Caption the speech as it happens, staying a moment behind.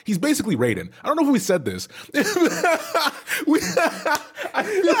He's basically Raiden. I don't know if we said this. I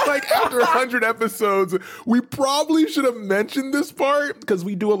feel like after 100 episodes, we probably should have mentioned this part because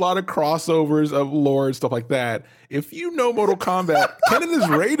we do a lot of crossovers of lore and stuff like that. If you know Mortal Kombat, Kennen is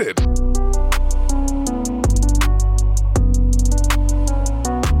Raiden.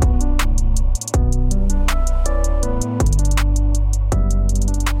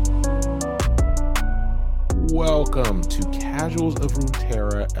 Welcome to Casuals of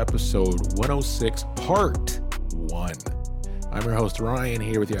Runeterra, episode 106, part 1. I'm your host, Ryan,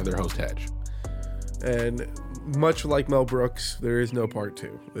 here with the other host, Hedge. And much like Mel Brooks, there is no part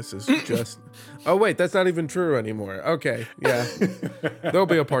 2. This is just... Oh, wait, that's not even true anymore. Okay, yeah. There'll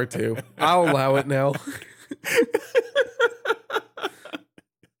be a part 2. I'll allow it now.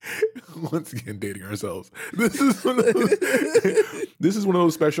 Once again, dating ourselves. This is one of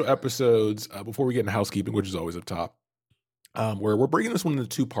those special episodes, before we get into housekeeping, which is always up top, where we're bringing this one into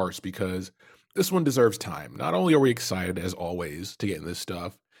 2 parts because this one deserves time. Not only are we excited, as always, to get in this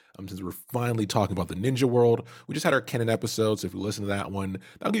stuff, since we're finally talking about the ninja world. We just had our Kennen episode, so if you listen to that one,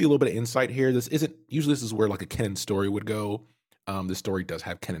 that'll give you a little bit of insight here. This is where like a Kennen story would go. This story does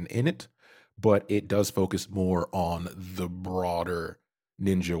have Kennen in it, but it does focus more on the broader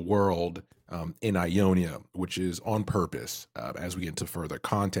ninja world in Ionia, which is on purpose as we get into further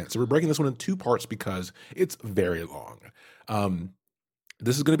content. So we're breaking this one in 2 parts because it's very long.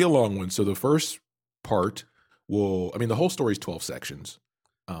 This is going to be a long one. So the first part the whole story is 12 sections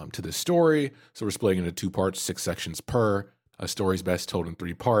to this story. So we're splitting into 2 parts, 6 sections per. A story is best told in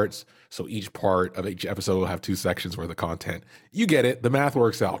 3 parts. So each part of each episode will have 2 sections worth of content. You get it. The math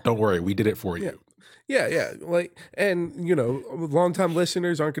works out. Don't worry. We did it for you. Yeah. Longtime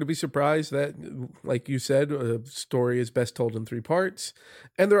listeners aren't going to be surprised that, like you said, a story is best told in 3 parts.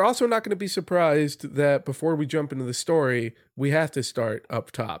 And they're also not going to be surprised that before we jump into the story, we have to start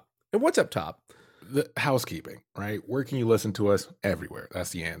up top. And what's up top? The housekeeping, right? Where can you listen to us? Everywhere. That's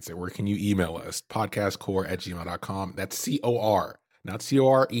the answer. Where can you email us? podcastcore@gmail.com. That's COR, not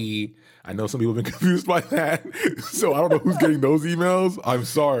CORE. I know some people have been confused by that. So I don't know who's getting those emails. I'm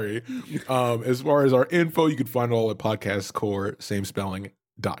sorry. As far as our info, you can find it all at podcastcore, same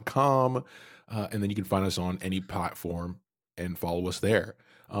spelling.com. And then you can find us on any platform and follow us there.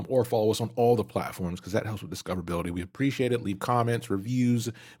 Or follow us on all the platforms because that helps with discoverability. We appreciate it. Leave comments, reviews,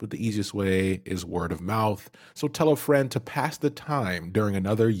 but the easiest way is word of mouth. So tell a friend to pass the time during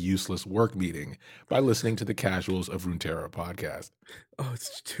another useless work meeting by listening to the Casuals of Runeterra podcast. Oh,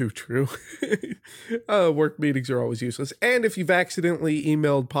 it's too true. Work meetings are always useless. And if you've accidentally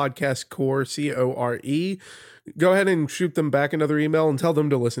emailed Podcast Core, CORE, go ahead and shoot them back another email and tell them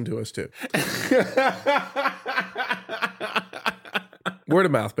to listen to us too. Word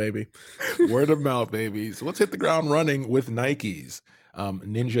of mouth, baby. Word of mouth, baby. So let's hit the ground running with Nikes.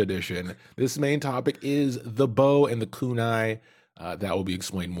 Ninja Edition. This main topic is the bow and the kunai. That will be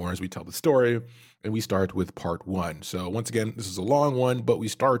explained more as we tell the story. And we start with part 1. So once again, this is a long one, but we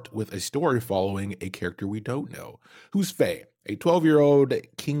start with a story following a character we don't know. Who's Faye? A 12-year-old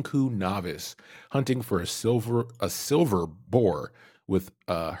Kinku novice hunting for a silver boar with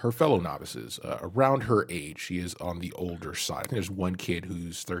her fellow novices around her age. She is on the older side. I think there's one kid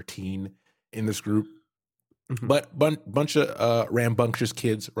who's 13 in this group. Mm-hmm. But bunch of rambunctious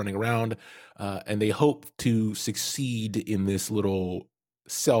kids running around, and they hope to succeed in this little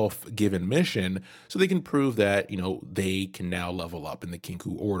self-given mission so they can prove that, they can now level up in the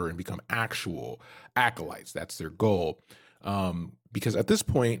Kinku order and become actual acolytes. That's their goal. Because at this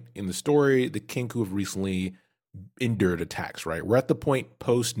point in the story, the Kinku have recently endured attacks, right? We're at the point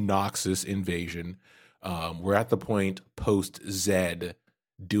post-Noxus invasion. We're at the point post-Zed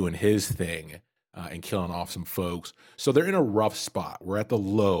doing his thing and killing off some folks. So they're in a rough spot. We're at the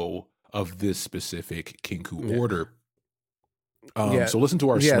low of this specific Kinku order. So listen to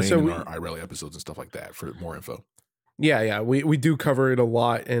our Swain and our Irelia episodes and stuff like that for more info. Yeah. We do cover it a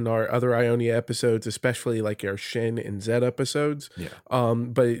lot in our other Ionia episodes, especially like our Shin and Zed episodes. Yeah.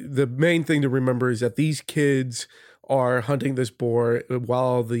 But the main thing to remember is that these kids are hunting this boar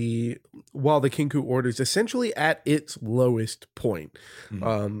while the Kinku order is essentially at its lowest point.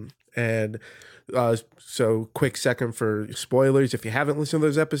 Mm-hmm. So quick second for spoilers. If you haven't listened to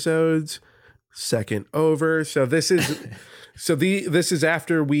those episodes, second over. So this is this is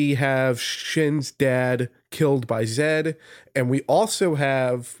after we have Shin's dad killed by Zed, and we also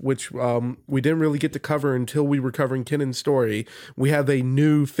have, which we didn't really get to cover until we were covering Kennen's story, we have a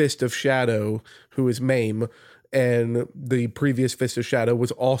new Fist of Shadow who is Mame, and the previous Fist of Shadow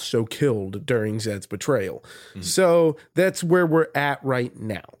was also killed during Zed's betrayal. Mm-hmm. So that's where we're at right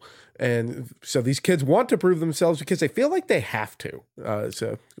now. And so these kids want to prove themselves because they feel like they have to.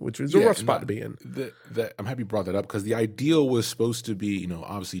 Which is a rough spot to be in. I'm happy you brought that up because the ideal was supposed to be,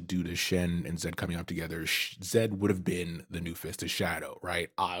 obviously due to Shen and Zed coming up together, Zed would have been the new Fist of Shadow,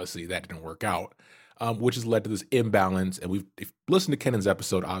 right? Obviously that didn't work out, which has led to this imbalance. And if you listen to Kennan's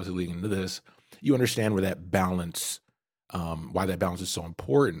episode, obviously leading into this, you understand where that balance, why that balance is so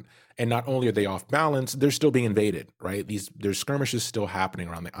important. And not only are they off balance, they're still being invaded, right? There's skirmishes still happening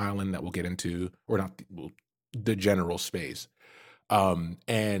around the island that we'll get into, or not the general space.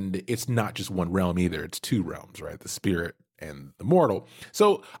 And it's not just one realm either. It's two realms, right? The spirit and the mortal.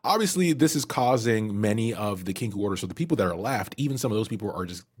 So obviously this is causing many of the Kinku Order. So the people that are left, even some of those people are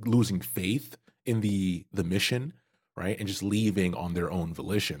just losing faith in the mission, right? And just leaving on their own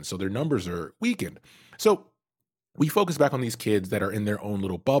volition. So their numbers are weakened. So we focus back on these kids that are in their own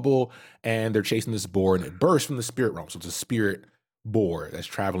little bubble and they're chasing this boar and it bursts from the spirit realm. So it's a spirit boar that's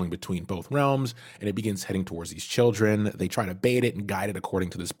traveling between both realms and it begins heading towards these children. They try to bait it and guide it according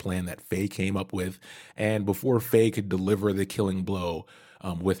to this plan that Faye came up with. And before Faye could deliver the killing blow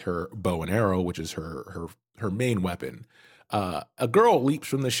with her bow and arrow, which is her main weapon, a girl leaps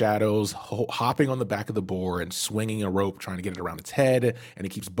from the shadows, hopping on the back of the boar and swinging a rope, trying to get it around its head. And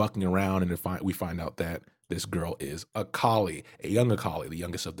it keeps bucking around. And we find out that this girl is Akali, a young Akali, the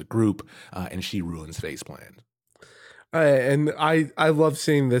youngest of the group, and she ruins Faye's plan. And I love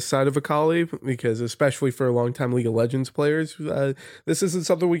seeing this side of Akali because, especially for a long-time League of Legends players, this isn't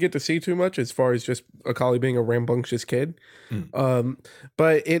something we get to see too much as far as just Akali being a rambunctious kid.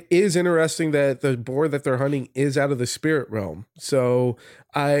 But it is interesting that the boar that they're hunting is out of the spirit realm. So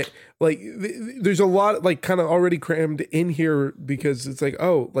there's a lot kind of already crammed in here because it's like,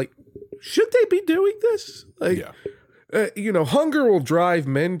 oh, should they be doing this? Yeah. Hunger will drive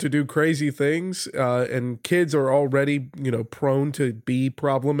men to do crazy things, and kids are already, prone to be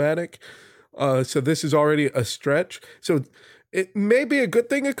problematic. So this is already a stretch. So it may be a good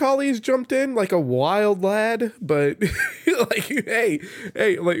thing Akali's jumped in like a wild lad, but hey,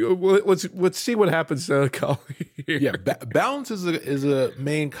 let's see what happens to Akali here. Yeah, balance is a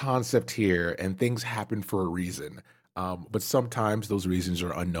main concept here, and things happen for a reason. But sometimes those reasons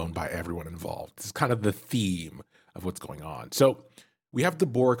are unknown by everyone involved. It's kind of the theme of what's going on. So we have the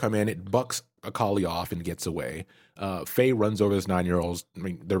boar come in, it bucks Akali off and gets away. Faye runs over this 9-year-old. I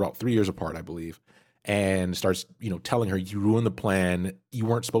mean, they're about 3 years apart, I believe, and starts, telling her, you ruined the plan. You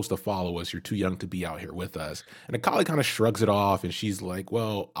weren't supposed to follow us. You're too young to be out here with us. And Akali kind of shrugs it off, and she's like,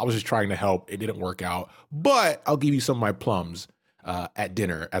 well, I was just trying to help. It didn't work out, but I'll give you some of my plums at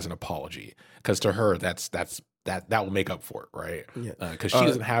dinner as an apology. Because to her, that will make up for it, right? Because she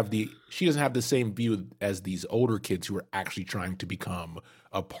doesn't have the same view as these older kids who are actually trying to become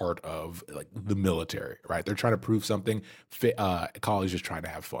a part of the military, right? They're trying to prove something. College just trying to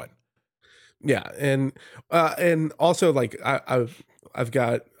have fun. Yeah, and also I've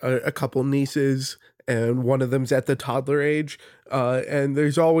got a couple nieces, and one of them's at the toddler age, and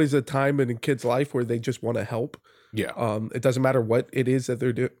there's always a time in a kid's life where they just want to help. Yeah. It doesn't matter what it is that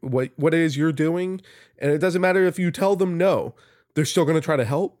they're doing, what it is you're doing, and it doesn't matter if you tell them no, they're still going to try to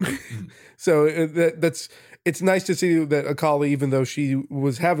help. So it's nice to see that Akali, even though she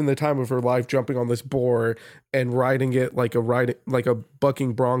was having the time of her life jumping on this boar and riding it like a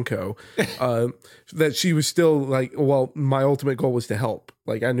bucking bronco, that she was still like, well, my ultimate goal was to help.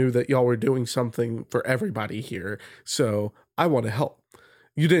 I knew that y'all were doing something for everybody here, so I want to help.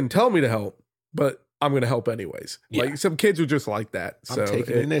 You didn't tell me to help, but I'm going to help anyways. Yeah. Some kids are just like that. So I'm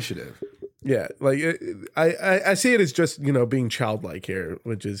taking initiative. Yeah. I see it as just, being childlike here,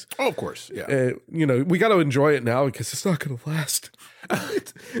 which is, oh, of course. Yeah. We got to enjoy it now because it's not going to last.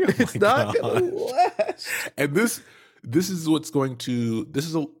 It's not going to last. And this is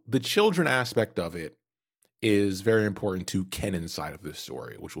the children aspect of it is very important to Kennan's side of this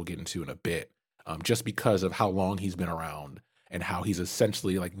story, which we'll get into in a bit, just because of how long he's been around. And how he's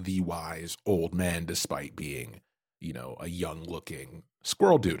essentially the wise old man, despite being, a young-looking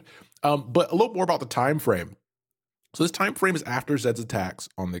squirrel dude. But a little more about the time frame. So this time frame is after Zed's attacks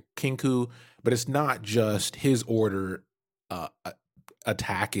on the Kinku, but it's not just his order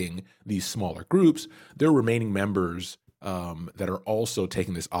attacking these smaller groups. There are remaining members that are also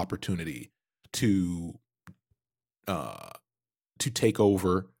taking this opportunity to take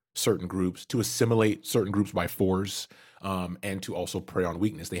over certain groups, to assimilate certain groups by force. And to also prey on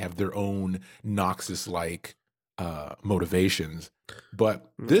weakness. They have their own Noxus-like motivations.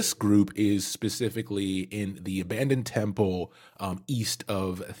 But this group is specifically in the abandoned temple east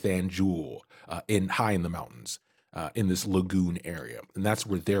of Thanjul, high in the mountains, in this lagoon area. And that's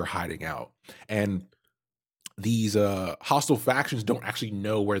where they're hiding out. And these hostile factions don't actually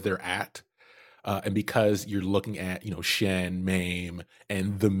know where they're at. And because you're looking at, Shen, Mame,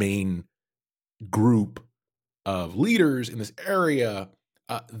 and the main group of leaders in this area,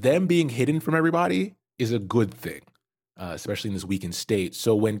 them being hidden from everybody is a good thing, especially in this weakened state.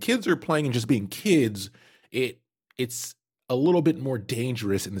 So when kids are playing and just being kids, it's a little bit more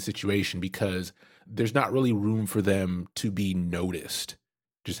dangerous in the situation because there's not really room for them to be noticed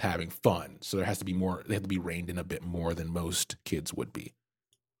just having fun. So there has to be more, they have to be reined in a bit more than most kids would be.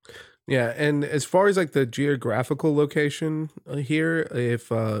 Yeah, and as far as like the geographical location here,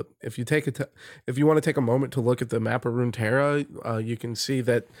 if you take if you want to take a moment to look at the map of Runeterra, you can see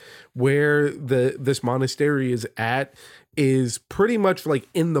that where this monastery is at is pretty much like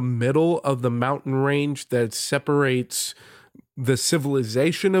in the middle of the mountain range that separates the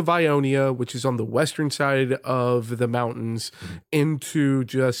civilization of Ionia, which is on the western side of the mountains, into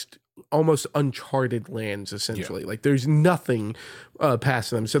just almost uncharted lands, essentially. Like there's nothing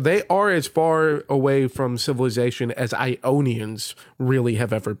past them. So they are as far away from civilization as Ionians really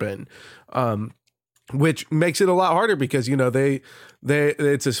have ever been. Which makes it a lot harder because,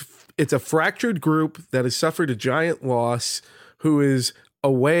 it's a fractured group that has suffered a giant loss, who is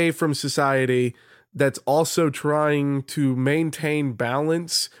away from society, that's also trying to maintain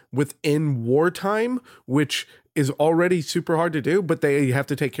balance within wartime, which is already super hard to do, but they have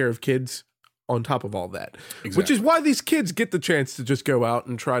to take care of kids on top of all that. Exactly. Which is why these kids get the chance to just go out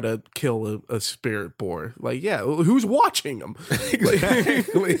and try to kill a spirit boar. Like, yeah, who's watching them?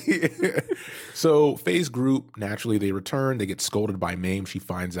 Exactly. So Faye's group, naturally, they return. They get scolded by Mame. She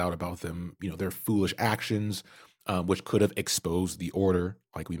finds out about them, their foolish actions, which could have exposed the order,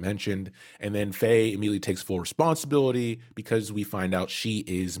 like we mentioned. And then Faye immediately takes full responsibility because we find out she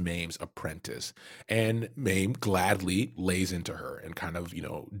is Mame's apprentice. And Mame gladly lays into her and kind of,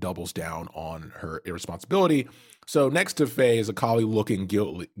 doubles down on her irresponsibility. So next to Faye is Akali looking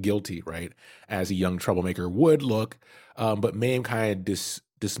guilty, right? As a young troublemaker would look. But Mame kind of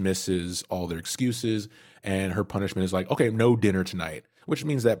dismisses all their excuses. And her punishment is like, okay, no dinner tonight. Which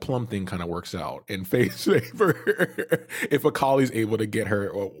means that plum thing kind of works out in Faye's favor if Akali's able to get her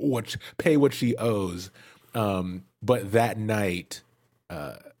or pay what she owes. But that night,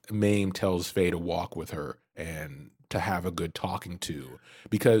 Mame tells Faye to walk with her and to have a good talking to,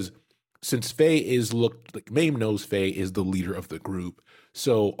 because since Mame knows Faye is the leader of the group,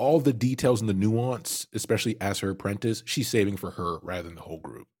 so all the details and the nuance, especially as her apprentice, she's saving for her rather than the whole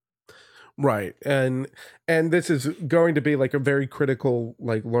group. Right. And this is going to be like a very critical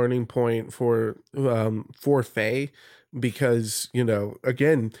like learning point for Faye, because,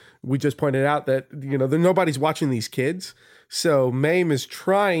 again, we just pointed out that, nobody's watching these kids. So Mame is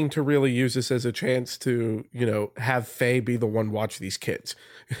trying to really use this as a chance to, have Faye be the one watch these kids,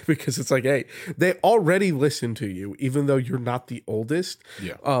 because it's like, hey, they already listen to you, even though you're not the oldest.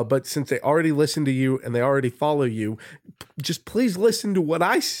 Yeah. But since they already listen to you and they already follow you, just please listen to what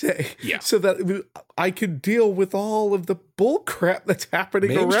I say, so that I could deal with all of the bull crap that's happening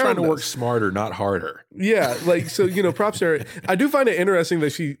Maeve's around trying to us. work smarter, not harder. Yeah, like, so, props to her. I do find it interesting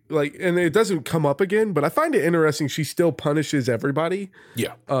that she, like, and it doesn't come up again, but I find it interesting she still punishes everybody.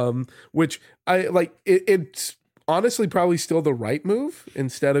 Yeah. Which I like, it's honestly probably still the right move,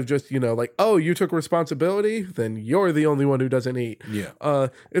 instead of just, like, oh, you took responsibility, then you're the only one who doesn't eat. Yeah.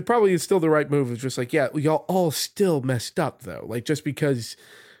 It probably is still the right move. It's just like, yeah, y'all all still messed up, though. Like, just because,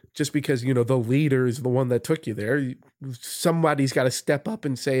 the leader is the one that took you there, somebody's got to step up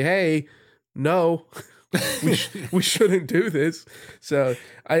and say, hey, no, we shouldn't do this. So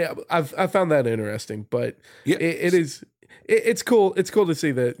I found that interesting, but yeah. It's cool. It's cool to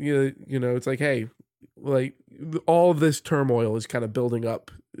see that, it's like, hey, like, all this turmoil is kind of building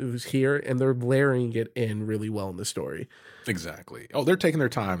up. It was here, and they're layering it in really well in the story. Exactly. Oh, they're taking their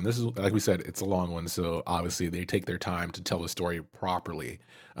time. This is, like we said, it's a long one. So obviously they take their time to tell the story properly.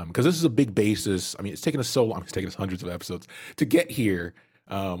 Because this is a big basis. I mean, it's taken us so long. It's taken us hundreds of episodes to get here,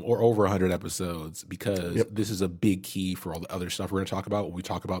 or over 100 episodes, because this is a big key for all the other stuff we're going to talk about when we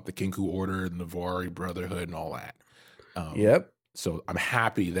talk about the Kinku Order, the Navari Brotherhood, and all that. So I'm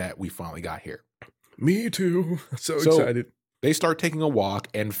happy that we finally got here. Me too. So excited. They start taking a walk,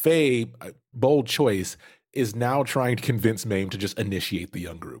 and Faye, bold choice, is now trying to convince Mame to just initiate the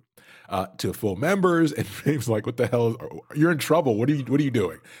young group to full members. And Maeve's like, "What the hell? You're in trouble. What are you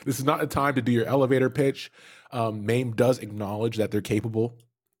doing? This is not a time to do your elevator pitch." Mame does acknowledge that they're capable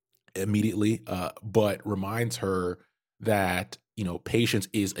immediately, but reminds her that patience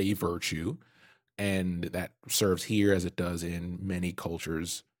is a virtue, and that serves here as it does in many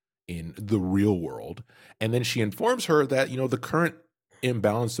cultures in the real world. And then she informs her that the current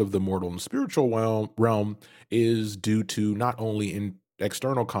imbalance of the mortal and spiritual realm is due to not only in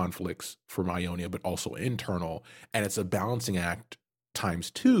external conflicts for Ionia, but also internal. And it's a balancing act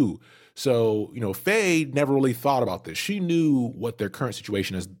times two. So, Faye never really thought about this. She knew what their current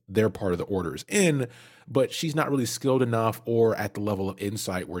situation is, their part of the order is in, but she's not really skilled enough or at the level of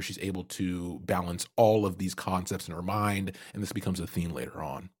insight where she's able to balance all of these concepts in her mind. And this becomes a theme later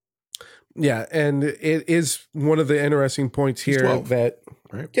on. Yeah, and it is one of the interesting points here 12, that,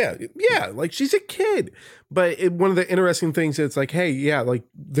 right? Yeah, like she's a kid. But one of the interesting things is like, hey, yeah, like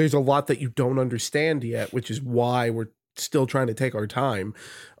there's a lot that you don't understand yet, which is why we're still trying to take our time,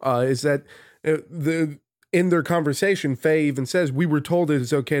 is that in their conversation, Faye even says, we were told it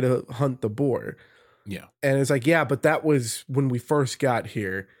is okay to hunt the boar. Yeah. And it's like, yeah, but that was when we first got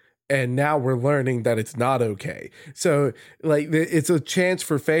here. And now we're learning that it's not okay. So, like, it's a chance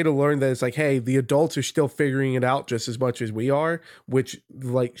for Faye to learn that it's like, hey, the adults are still figuring it out just as much as we are, which,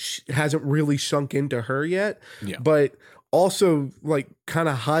 like, hasn't really sunk into her yet. Yeah. But also, like, kind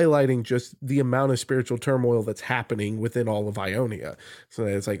of highlighting just the amount of spiritual turmoil that's happening within all of Ionia. So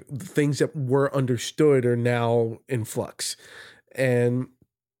it's like things that were understood are now in flux. And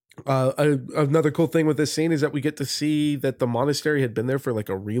another cool thing with this scene is that we get to see that the monastery had been there for like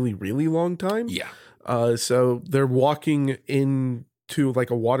a really, really long time. Yeah. So they're walking into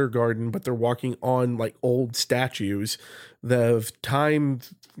like a water garden, but they're walking on like old statues of time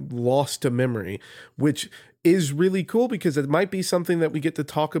lost to memory, which is really cool because it might be something that we get to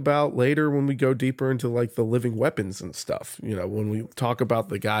talk about later when we go deeper into like the living weapons and stuff, when we talk about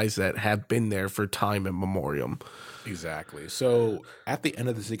the guys that have been there for time immemorial. Exactly. So at the end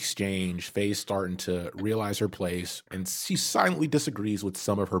of this exchange, Faye's starting to realize her place, and she silently disagrees with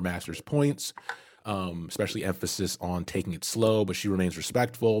some of her master's points, especially emphasis on taking it slow, but she remains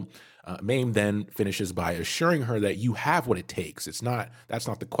respectful. Mame then finishes by assuring her that you have what it takes. That's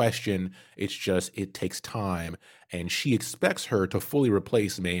not the question. It's just, it takes time. And she expects her to fully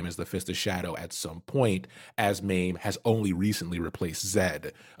replace Mame as the Fist of Shadow at some point, as Mame has only recently replaced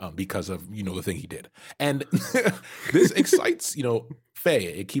Zed because of, the thing he did. And this excites, Faye.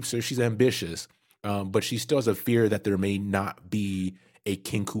 It keeps her, she's ambitious, but she still has a fear that there may not be a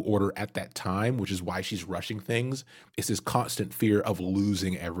Kinku order at that time, which is why she's rushing things. It's this constant fear of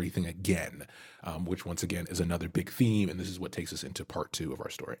losing everything again, which once again is another big theme. And this is what takes us into part 2 of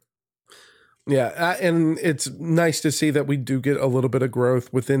our story. Yeah, and it's nice to see that we do get a little bit of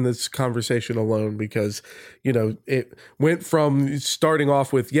growth within this conversation alone because, it went from starting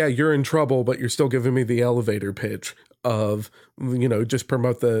off with, yeah, you're in trouble, but you're still giving me the elevator pitch of, just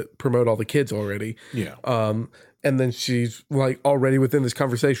promote all the kids already. Yeah. And then she's like already within this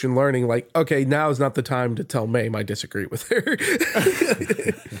conversation learning like, okay, now is not the time to tell Mame I disagree with her.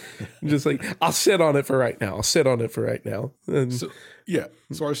 Just like, I'll sit on it for right now. And So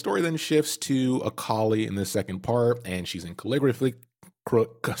our story then shifts to Akali in the second part, and she's in calligraphy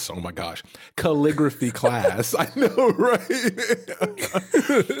class. I know, right?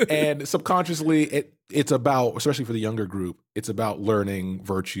 And subconsciously, it's about, especially for the younger group, it's about learning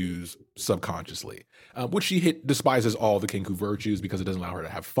virtues subconsciously, which she despises all the Kinku virtues because it doesn't allow her to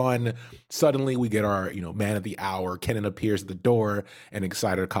have fun. Suddenly, we get our, man of the hour. Kennen appears at the door, and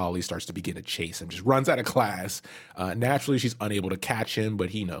excited Akali starts to begin to chase him, just runs out of class. Naturally, she's unable to catch him, but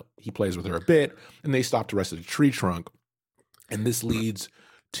he plays with her a bit, and they stop to rest at a tree trunk. And this leads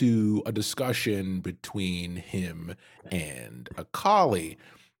to a discussion between him and Akali.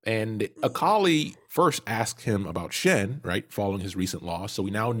 And Akali first asked him about Shen, right, following his recent loss. So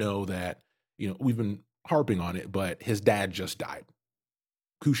we now know that, we've been harping on it, but his dad just died.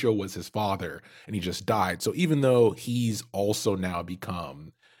 Kusho was his father, and he just died. So even though he's also now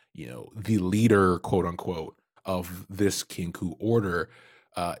become, the leader, quote unquote, of this Kinku order,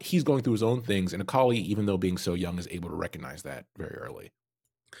 he's going through his own things, and Akali, even though being so young, is able to recognize that very early.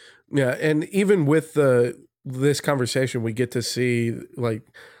 Yeah, and even with this conversation, we get to see like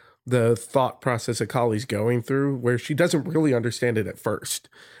the thought process Akali's going through, where she doesn't really understand it at first,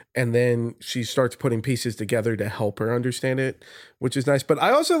 and then she starts putting pieces together to help her understand it, which is nice. But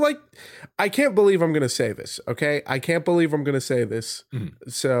I also I can't believe I'm going to say this. Okay, I can't believe I'm going to say this.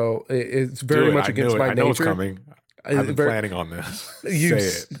 So it's very much against my nature. I know it's coming. I've been planning on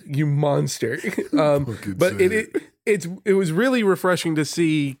this. You monster. But it was really refreshing to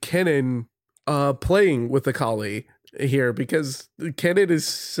see Kennen playing with Akali here because Kennen is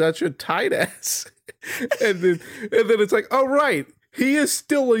such a tight ass. and then it's like, oh right, he is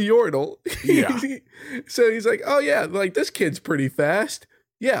still a Yordle. Yeah. So he's like, oh yeah, like this kid's pretty fast.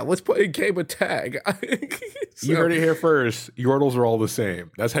 Yeah, let's play a game of tag. You heard it here first. Yordles are all the same.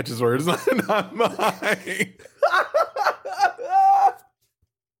 That's Hedge's words, not mine.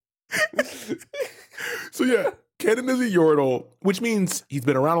 So yeah, Kennen is a Yordle, which means he's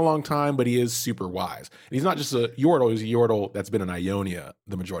been around a long time, but he is super wise. And he's not just a Yordle, he's a Yordle that's been in Ionia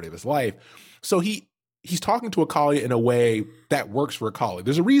the majority of his life. So he's talking to Akali in a way that works for Akali.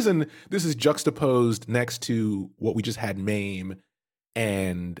 There's a reason this is juxtaposed next to what we just had Mame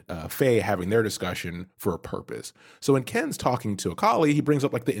and Faye having their discussion for a purpose. So when Ken's talking to Akali, he brings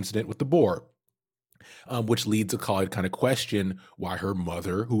up like the incident with the boar. Which leads Akali to kind of question why her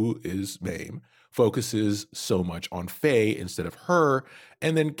mother, who is Mame, focuses so much on Faye instead of her.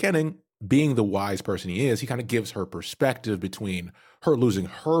 And then Kennen, being the wise person he is, he kind of gives her perspective between her losing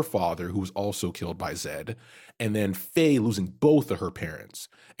her father, who was also killed by Zed, and then Faye losing both of her parents.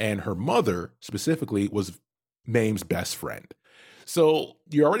 And her mother, specifically, was Mame's best friend. So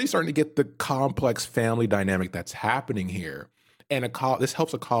you're already starting to get the complex family dynamic that's happening here. And this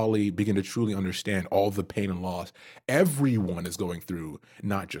helps Akali begin to truly understand all the pain and loss everyone is going through,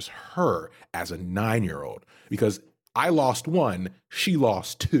 not just her as a 9-year-old. Because I lost one, she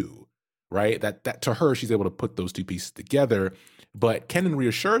lost two, right? That to her, she's able to put those two pieces together. But Kennen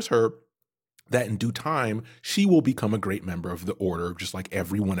reassures her that in due time, she will become a great member of the Order, just like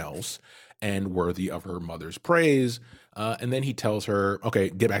everyone else, and worthy of her mother's praise. And then he tells her, okay,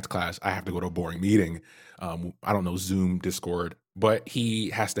 get back to class. I have to go to a boring meeting. I don't know, Zoom, Discord, but he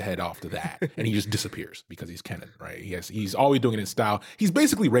has to head off to that. And he just disappears because he's Kennen, right? He's always doing it in style. He's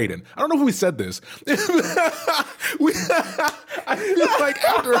basically Raiden. I don't know if we said this. I feel like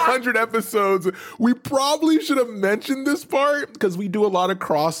after 100 episodes, we probably should have mentioned this part because we do a lot of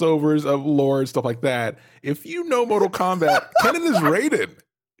crossovers of lore and stuff like that. If you know Mortal Kombat, Kennen is Raiden.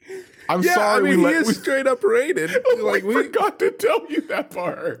 I'm sorry. He is straight up Raiden. Like we forgot to tell you that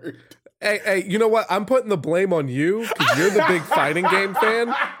part. Hey, you know what? I'm putting the blame on you because you're the big fighting game fan.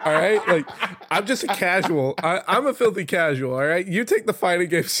 All right, like I'm just a casual. I'm a filthy casual. All right, you take the fighting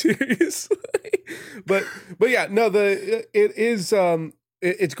game seriously. but yeah, no.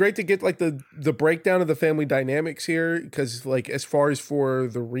 It's great to get like the breakdown of the family dynamics here because like as far as for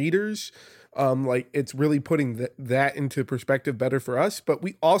the readers. Like it's really putting that into perspective better for us, but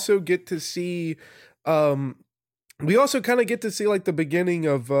we also get to see, we also kind of get to see like the beginning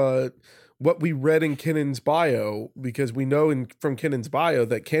of what we read in Kennen's bio, because we know from Kennen's bio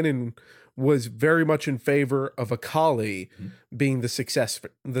that Kennen was very much in favor of Akali being the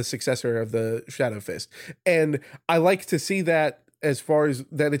successor of the Shadow Fist, and I like to see that as far as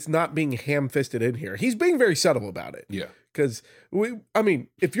that it's not being ham-fisted in here. He's being very subtle about it. Yeah. Because,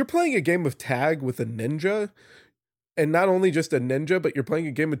 if you're playing a game of tag with a ninja, and not only just a ninja, but you're playing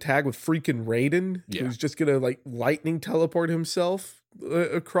a game of tag with freaking Raiden, who's just going to, like, lightning teleport himself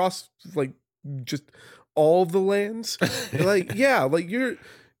across, like, just all the lands. Like, yeah, like, you're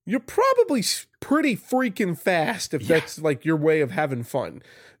probably pretty freaking fast if that's, like, your way of having fun.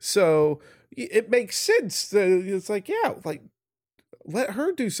 So, it makes sense. It's like, yeah, like, let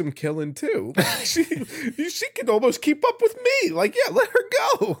her do some killing too. She can almost keep up with me. Like, yeah, let her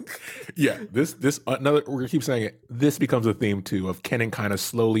go. Yeah, this another. We're gonna keep saying it. This becomes a theme too of Kennen kind of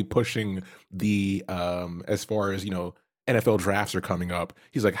slowly pushing the as far as NFL drafts are coming up.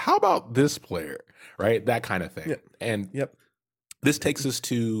 He's like, how about this player, right? That kind of thing. Yep. And this takes us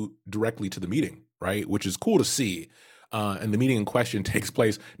directly to the meeting, right? Which is cool to see. And the meeting in question takes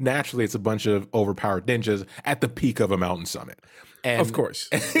place. Naturally, it's a bunch of overpowered ninjas at the peak of a mountain summit. And of course.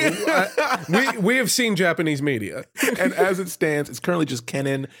 we have seen Japanese media. And as it stands, it's currently just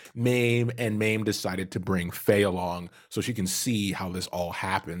Kennen, Mame, and Mame decided to bring Faye along so she can see how this all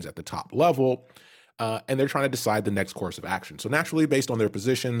happens at the top level. And they're trying to decide the next course of action. So naturally, based on their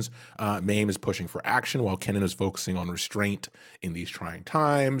positions, Mame is pushing for action while Kennen is focusing on restraint in these trying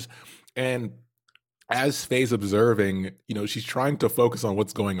times. And as Faye's observing, she's trying to focus on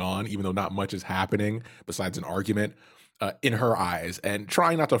what's going on, even though not much is happening besides an argument in her eyes, and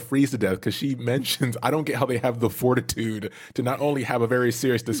trying not to freeze to death because she mentions, I don't get how they have the fortitude to not only have a very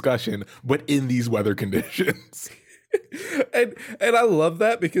serious discussion, but in these weather conditions. and I love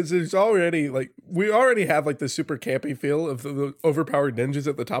that because there's already we already have the super campy feel of the overpowered ninjas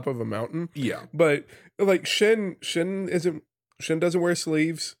at the top of a mountain. Yeah. But Shin doesn't wear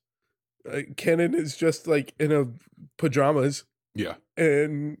sleeves. Kennen is just in a pajamas. Yeah.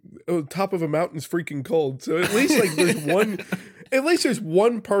 And top of a mountain's freaking cold. So at least there's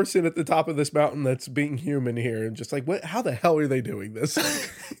one person at the top of this mountain that's being human here and just what, how the hell are they doing this?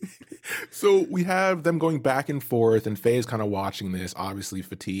 So we have them going back and forth, and Faye's kind of watching this, obviously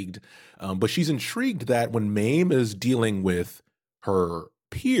fatigued. But she's intrigued that when Mame is dealing with her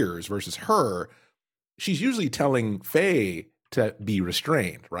peers versus her, she's usually telling Faye to be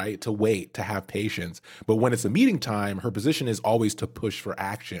restrained, right? To wait, to have patience. But when it's a meeting time, her position is always to push for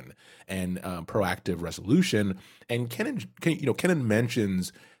action and proactive resolution. And Kenan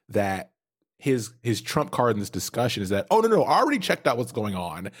mentions that his trump card in this discussion is that, oh no, I already checked out what's going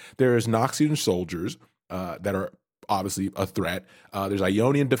on. There's Noxian soldiers that are obviously a threat. There's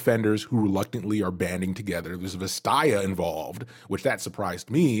Ionian defenders who reluctantly are banding together. There's Vastaya involved, which that surprised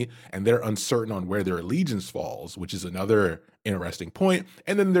me, and they're uncertain on where their allegiance falls, which is another interesting point.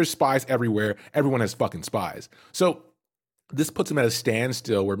 And then there's spies everywhere. Everyone has fucking spies. So this puts him at a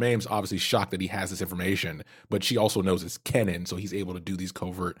standstill where Mame's obviously shocked that he has this information, but she also knows it's Kenan, so he's able to do these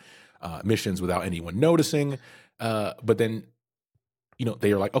covert missions without anyone noticing. But then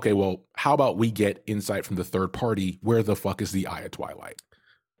they are like, okay, well, how about we get insight from the third party? Where the fuck is the Eye of Twilight?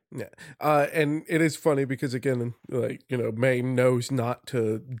 Yeah. And it is funny because, again, May knows not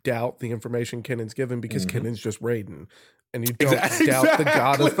to doubt the information Kenan's given because Kenan's just Raiden. And you don't doubt the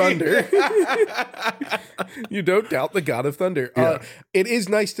God of Thunder. You don't doubt the God of Thunder. Yeah. It is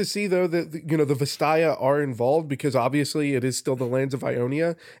nice to see, though, that, the Vastaya are involved because obviously it is still the lands of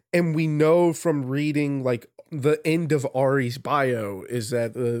Ionia. And we know from reading, the end of Ari's bio is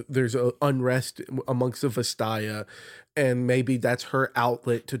that there's a unrest amongst the Vastaya, and maybe that's her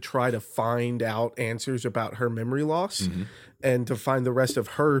outlet to try to find out answers about her memory loss and to find the rest of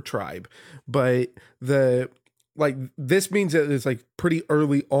her tribe. But this means that it's pretty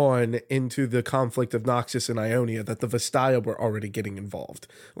early on into the conflict of Noxus and Ionia that the Vastaya were already getting involved.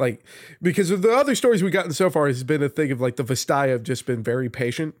 Because of the other stories we've gotten so far has been a thing of the Vastaya have just been very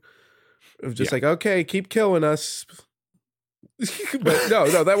patient. Of just okay, keep killing us. But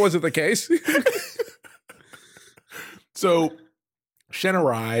no, that wasn't the case. So Shen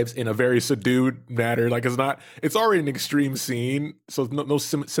arrives in a very subdued manner. It's already an extreme scene. So no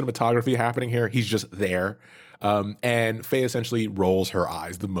cinematography happening here. He's just there. And Faye essentially rolls her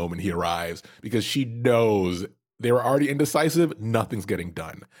eyes the moment he arrives because she knows they were already indecisive. Nothing's getting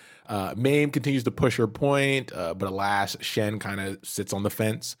done. Mame continues to push her point, but alas, Shen kind of sits on the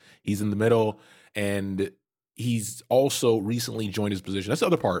fence. He's in the middle, and he's also recently joined his position. That's the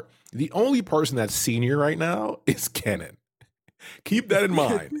other part. The only person that's senior right now is Kenan. Keep that in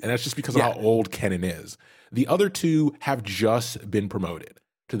mind, and that's just because of how old Kenan is. The other two have just been promoted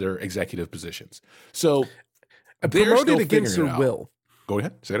to their executive positions. So they're promoted against their will. Go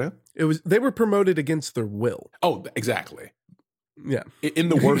ahead, say that. They were promoted against their will. Oh, exactly. Yeah. In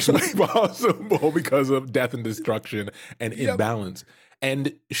the worst way possible because of death and destruction and imbalance.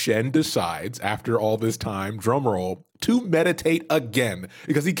 And Shen decides, after all this time, drumroll, to meditate again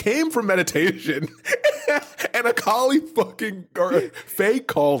because he came from meditation and Akali Faye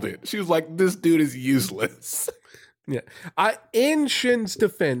called it. She was like, this dude is useless. Yeah. In Shen's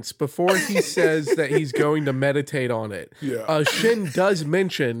defense, before he says that he's going to meditate on it, Shen does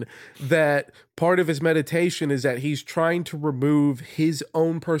mention that part of his meditation is that he's trying to remove his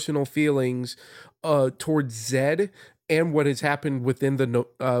own personal feelings towards Zed and what has happened within the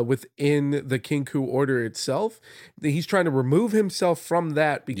Kinku order itself. He's trying to remove himself from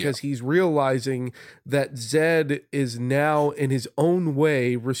that because he's realizing that Zed is now in his own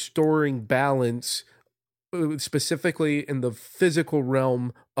way restoring balance, specifically in the physical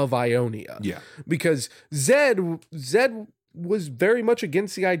realm of Ionia. Yeah. Because Zed was very much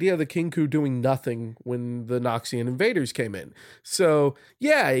against the idea of the Kinku doing nothing when the Noxian invaders came in. So,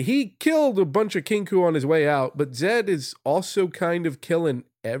 he killed a bunch of Kinku on his way out, but Zed is also kind of killing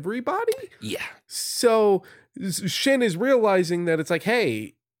everybody. Yeah. So, Shen is realizing that it's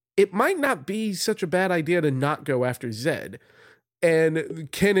hey, it might not be such a bad idea to not go after Zed. And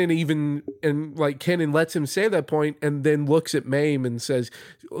Kenan lets him say that point and then looks at Mame and says,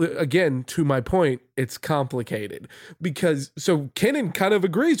 again, to my point, it's complicated. So Kenan kind of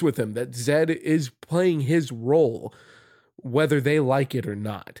agrees with him that Zed is playing his role, whether they like it or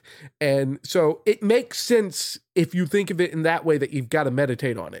not. And so it makes sense if you think of it in that way that you've got to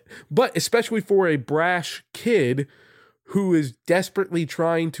meditate on it. But especially for a brash kid who is desperately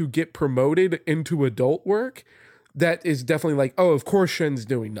trying to get promoted into adult work, that is definitely of course Shen's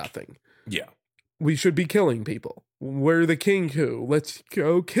doing nothing. Yeah. We should be killing people. We're the Kinku. Let's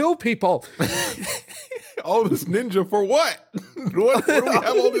go kill people. All this ninja for what? What do we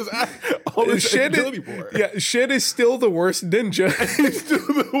have all this Shen agility for? Yeah, Shen is still the worst ninja. He's still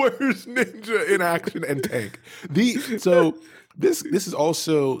the worst ninja in action and tank. So this is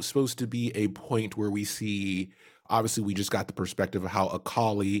also supposed to be a point where we see. Obviously, we just got the perspective of how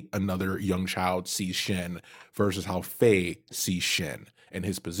Akali, another young child, sees Shen versus how Faye sees Shen and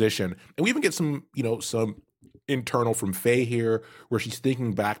his position. And we even get some internal from Faye here where she's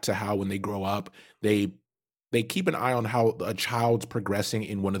thinking back to how when they grow up, they they keep an eye on how a child's progressing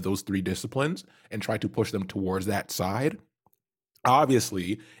in one of those three disciplines and try to push them towards that side.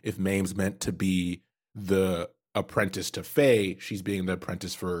 Obviously, if Mame's meant to be the apprentice to Faye, she's being the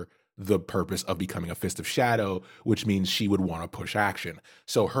apprentice for the purpose of becoming a Fist of Shadow, which means she would want to push action.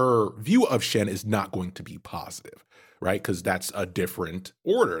 So her view of Shen is not going to be positive, right? Because that's a different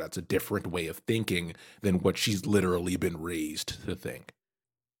order. That's a different way of thinking than what she's literally been raised to think.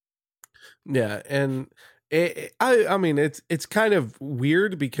 Yeah, and I mean it's kind of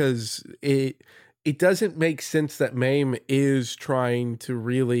weird because it doesn't make sense that Mame is trying to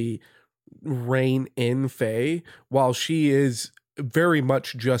really rein in Faye while she is very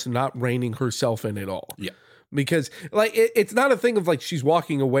much just not reining herself in at all. Yeah. Because like it's not a thing of like she's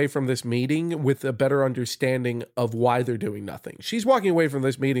walking away from this meeting with a better understanding of why they're doing nothing. She's walking away from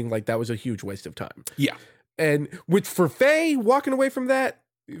this meeting like that was a huge waste of time. Yeah. And with for Faye walking away from that,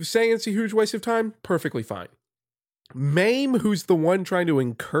 saying it's a huge waste of time, perfectly fine. Mame, who's the one trying to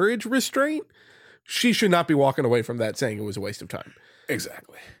encourage restraint, she should not be walking away from that saying it was a waste of time.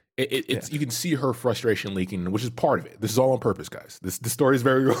 Exactly. It's you can see her frustration leaking, which is part of it. This is all on purpose, guys. The story is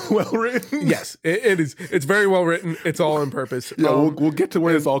very well written. Yes, it is. It's very well written. It's all on purpose. Yeah, we'll get to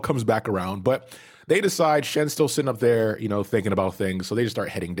where this all comes back around. But they decide Shen's still sitting up there, thinking about things. So they just start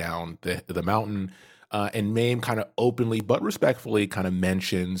heading down the mountain. And Mame kind of openly but respectfully kind of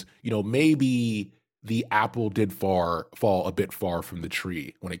mentions, maybe the apple did fall a bit far from the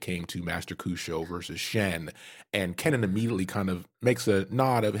tree when it came to Master Kusho versus Shen. And Kennen immediately kind of makes a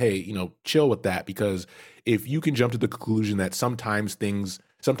nod of, hey, chill with that, because if you can jump to the conclusion that sometimes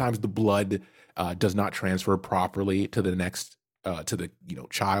the blood does not transfer properly to the next, to the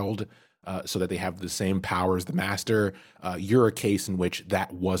child, so that they have the same power as the master, you're a case in which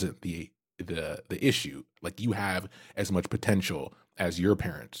that wasn't the issue. Like, you have as much potential as your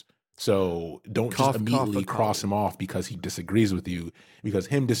parents. So don't just immediately cross him off because he disagrees with you, because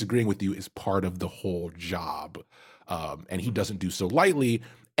him disagreeing with you is part of the whole job. And he doesn't do so lightly.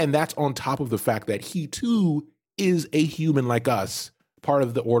 And that's on top of the fact that he too is a human like us, part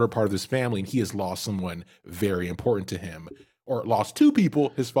of the order, part of this family. And he has lost someone very important to him, or lost two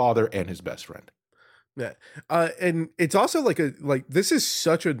people, his father and his best friend. Yeah. And it's also like this is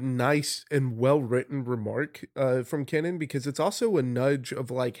such a nice and well-written remark from Kennen, because it's also a nudge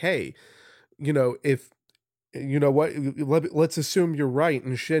of like, hey, if what, let's assume you're right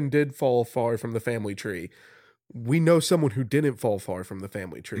and Shen did fall far from the family tree. We know someone who didn't fall far from the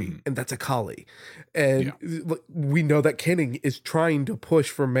family tree, and that's Akali. And we know that Kennen is trying to push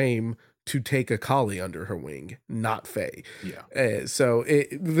for Mame to take Akali under her wing, not Faye. Yeah. So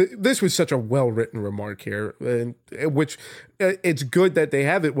this was such a well-written remark here, and which it's good that they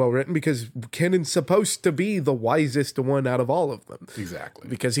have it well-written, because Kennen's supposed to be the wisest one out of all of them. Exactly.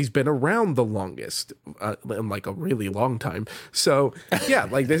 Because he's been around the longest, in like a really long time. So yeah,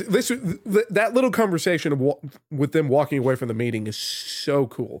 like that little conversation with them walking away from the meeting is so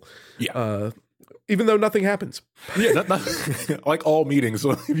cool. Yeah. Even though nothing happens. Yeah, not like all meetings.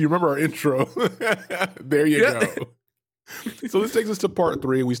 So if you remember our intro, there you go. So this takes us to part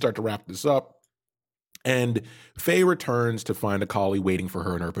 3. We start to wrap this up. And Faye returns to find Akali waiting for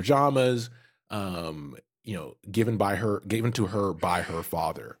her in her pajamas, given to her by her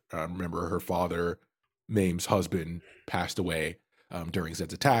father. Remember, her father, Mame's husband, passed away during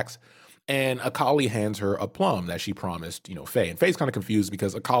Zed's attacks. And Akali hands her a plum that she promised, Faye. And Faye's kind of confused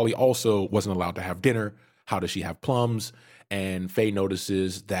because Akali also wasn't allowed to have dinner. How does she have plums? And Faye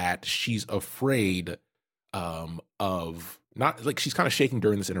notices that she's afraid of not like she's kind of shaking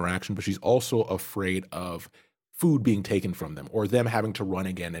during this interaction, but she's also afraid of food being taken from them, or them having to run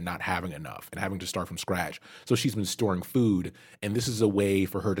again and not having enough and having to start from scratch. So she's been storing food. And this is a way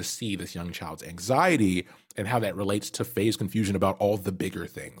for her to see this young child's anxiety and how that relates to Faye's confusion about all the bigger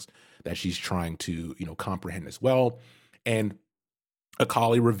things that she's trying to, comprehend as well. And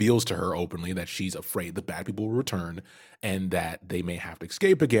Akali reveals to her openly that she's afraid the bad people will return and that they may have to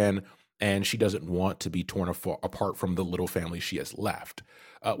escape again. And she doesn't want to be torn apart from the little family she has left,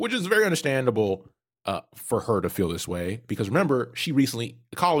 which is very understandable for her to feel this way. Because remember,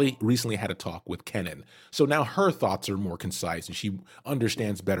 Akali recently had a talk with Kennen. So now her thoughts are more concise and she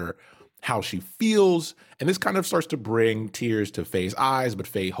understands better how she feels. And this kind of starts to bring tears to Faye's eyes, but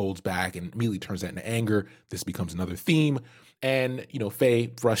Faye holds back and immediately turns that into anger. This becomes another theme. And,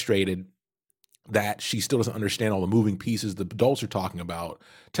 Faye, frustrated that she still doesn't understand all the moving pieces the adults are talking about,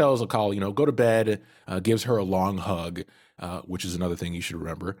 tells Akali, go to bed, gives her a long hug, which is another thing you should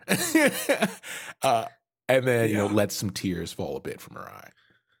remember. And then, lets some tears fall a bit from her eye.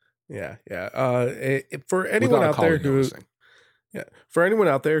 Yeah. For anyone out there who... Yeah. For anyone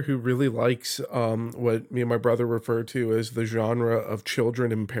out there who really likes what me and my brother refer to as the genre of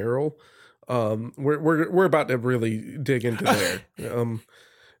children in peril, we're about to really dig into there.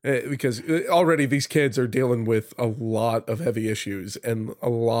 Because already these kids are dealing with a lot of heavy issues and the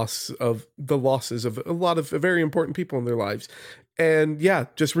losses of a lot of very important people in their lives. And yeah,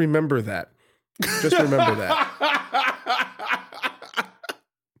 just remember that. Just remember that.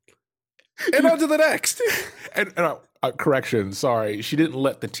 And on to the next. And correction, sorry, she didn't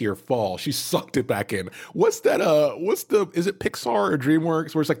let the tear fall. She sucked it back in. What's that? Is it Pixar or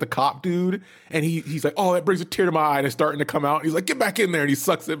DreamWorks where it's like the cop dude and he's like, oh, that brings a tear to my eye and it's starting to come out. And he's like, get back in there, and he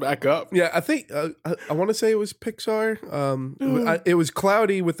sucks it back up. Yeah, I think I want to say it was Pixar. It was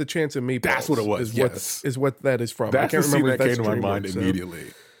Cloudy with the Chance of Meatballs. That's what it was. Is what that is from. That's I can't remember the scene that if came that's to my mind DreamWorks,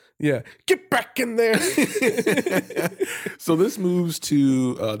 immediately. Yeah, get back in there. So this moves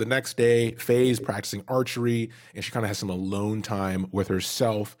to the next day. Faye's practicing archery, and she kind of has some alone time with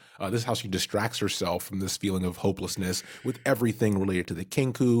herself. This is how she distracts herself from this feeling of hopelessness with everything related to the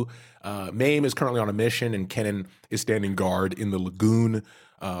Kinku. Mame is currently on a mission, and Kenan is standing guard in the lagoon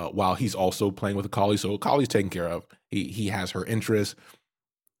while he's also playing with Akali. So Akali's taken care of. He has her interest.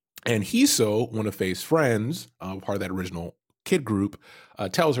 And Hiso, one of Faye's friends, part of that original kid group,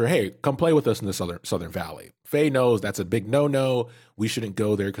 tells her, hey, come play with us in the Southern Valley. Faye knows that's a big no-no. We shouldn't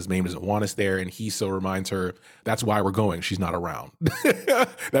go there because Mame doesn't want us there. And Hiso reminds her, that's why we're going. She's not around.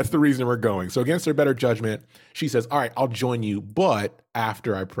 That's the reason we're going. So against her better judgment, she says, all right, I'll join you, but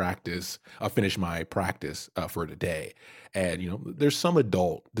after I finish my practice for today. And, there's some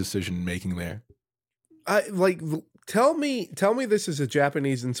adult decision-making there. Tell me this is a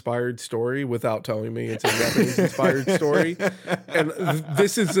Japanese inspired story without telling me it's a Japanese inspired story. And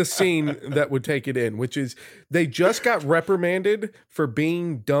this is the scene that would take it in, which is they just got reprimanded for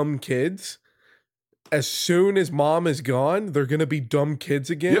being dumb kids. As soon as mom is gone, they're going to be dumb kids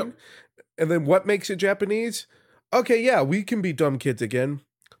again. Yep. And then what makes it Japanese? Okay, yeah, we can be dumb kids again.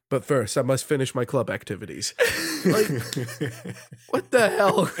 But first, I must finish my club activities. What the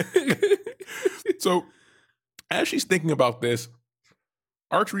hell? So, as she's thinking about this,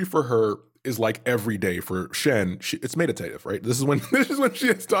 archery for her is like every day for Shen. It's meditative, right? This is when she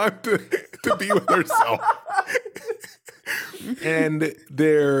has time to be with herself. And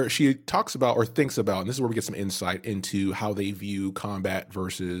she talks about or thinks about, and this is where we get some insight into how they view combat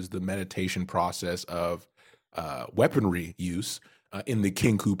versus the meditation process of weaponry use in the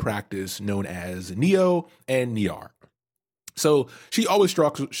Kinku practice known as Neo and Niar. So she always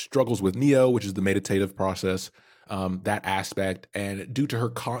struggles with Neo, which is the meditative process, that aspect. And due to her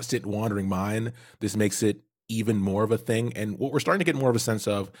constant wandering mind, this makes it even more of a thing. And what we're starting to get more of a sense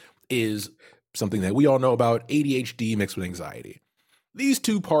of is something that we all know about, ADHD mixed with anxiety. These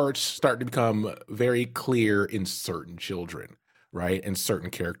two parts start to become very clear in certain children, right? And certain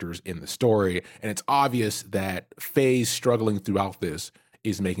characters in the story. And it's obvious that Faye's struggling throughout this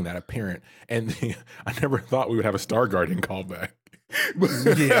is making that apparent. And I never thought we would have a Star Guardian callback.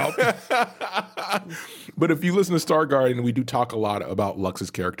 Yeah. But if you listen to Star Guardian, we do talk a lot about Lux's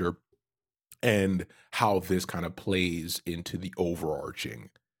character and how this kind of plays into the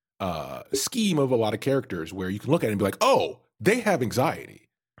overarching scheme of a lot of characters where you can look at it and be like, oh, they have anxiety,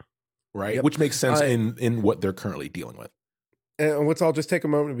 right? Yep. Which makes sense in what they're currently dealing with. And I'll just take a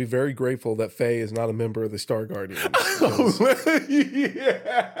moment to be very grateful that Faye is not a member of the Star Guardians.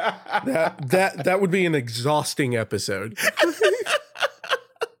 Yeah. That would be an exhausting episode.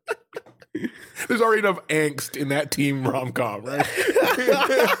 There's already enough angst in that team rom-com, right?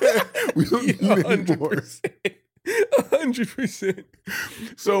 We don't need 100%. 100%.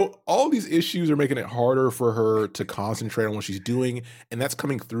 So all these issues are making it harder for her to concentrate on what she's doing, and that's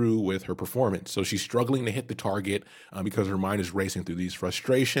coming through with her performance. So she's struggling to hit the target because her mind is racing through these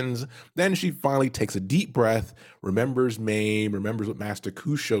frustrations. Then she finally takes a deep breath, remembers Mame, remembers what Master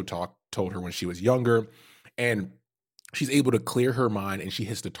Kusho told her when she was younger, and she's able to clear her mind, and she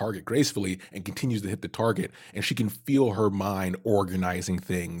hits the target gracefully and continues to hit the target. And she can feel her mind organizing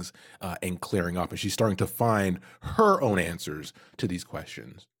things and clearing up. And she's starting to find her own answers to these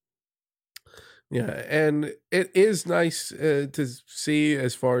questions. Yeah, and it is nice to see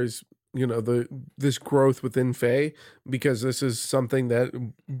as far as, this growth within Faye, because this is something that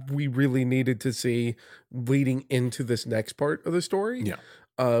we really needed to see leading into this next part of the story. Yeah.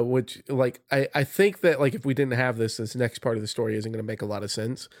 Which I think that if we didn't have this next part of the story isn't going to make a lot of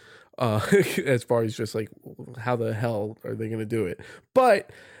sense as far as just how the hell are they going to do it?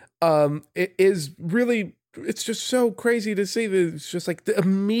 But it is really, it's just so crazy to see that it's just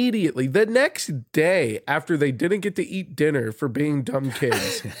immediately the next day after they didn't get to eat dinner for being dumb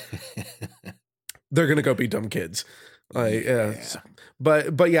kids, they're going to go be dumb kids. Like, Yeah.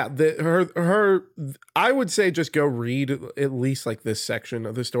 but yeah, her I would say just go read at least like this section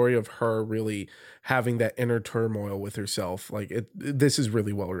of the story of her really having that inner turmoil with herself. Like this is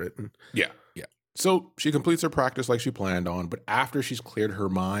really well written. Yeah. Yeah. So she completes her practice like she planned on, but after she's cleared her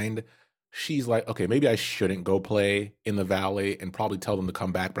mind, she's like, okay, maybe I shouldn't go play in the valley and probably tell them to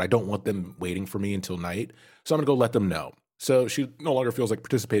come back, but I don't want them waiting for me until night. So I'm going to go let them know. So she no longer feels like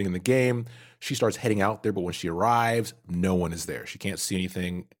participating in the game. She starts heading out there, but when she arrives, no one is there. She can't see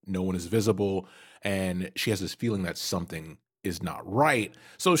anything. No one is visible. And she has this feeling that something is not right.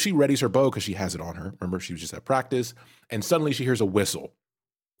 So she readies her bow because she has it on her. Remember, she was just at practice. And suddenly she hears a whistle.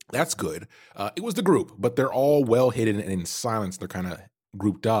 That's good. It was the group, but they're all well hidden and in silence. They're kind of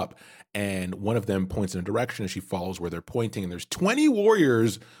grouped up. And one of them points in a direction and she follows where they're pointing. And there's 20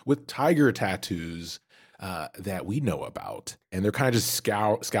 warriors with tiger tattoos that we know about. And they're kind of just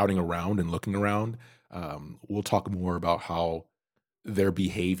scouting around and looking around. We'll talk more about how their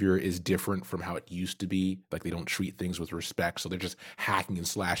behavior is different from how it used to be. Like they don't treat things with respect. So they're just hacking and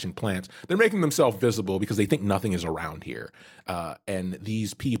slashing plants. They're making themselves visible because they think nothing is around here. And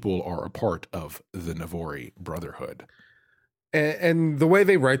these people are a part of the Navori Brotherhood. And the way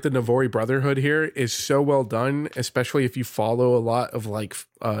they write the Navori Brotherhood here is so well done, especially if you follow a lot of like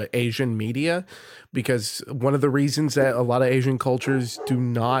Asian media, because one of the reasons that a lot of Asian cultures do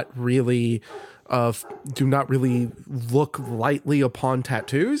not really look lightly upon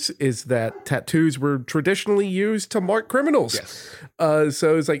tattoos is that tattoos were traditionally used to mark criminals. Yes.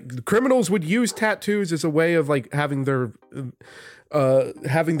 So it's like criminals would use tattoos as a way of like having their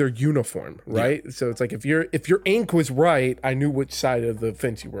uniform, right? Yeah. So it's like if your ink was right, I knew which side of the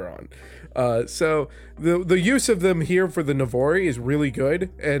fence you were on. So the use of them here for the Navori is really good,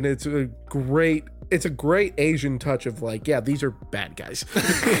 and it's a great Asian touch of like, yeah, these are bad guys.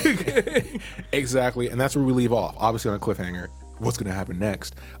 Exactly, and that's where we leave off. Obviously on a cliffhanger. What's going to happen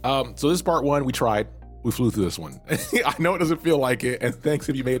next? So this is part one. We tried. We flew through this one. I know it doesn't feel like it, and thanks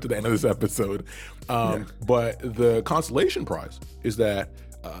if you made it to the end of this episode. But the consolation prize is that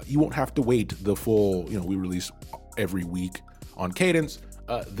you won't have to wait the full, we release every week on Cadence.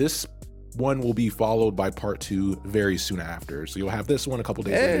 This one will be followed by part two very soon after. So you'll have this one a couple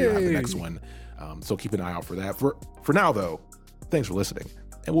days later, you'll have the next one. So keep an eye out for that. For now, though, thanks for listening.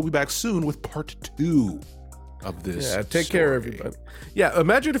 And we'll be back soon with part two of this. Yeah, take care, everybody. Yeah,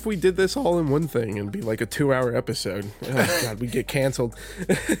 imagine if we did this all in one thing and be like a 2-hour episode. Oh, God, we'd get canceled.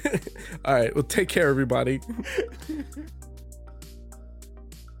 All right, well, take care, everybody.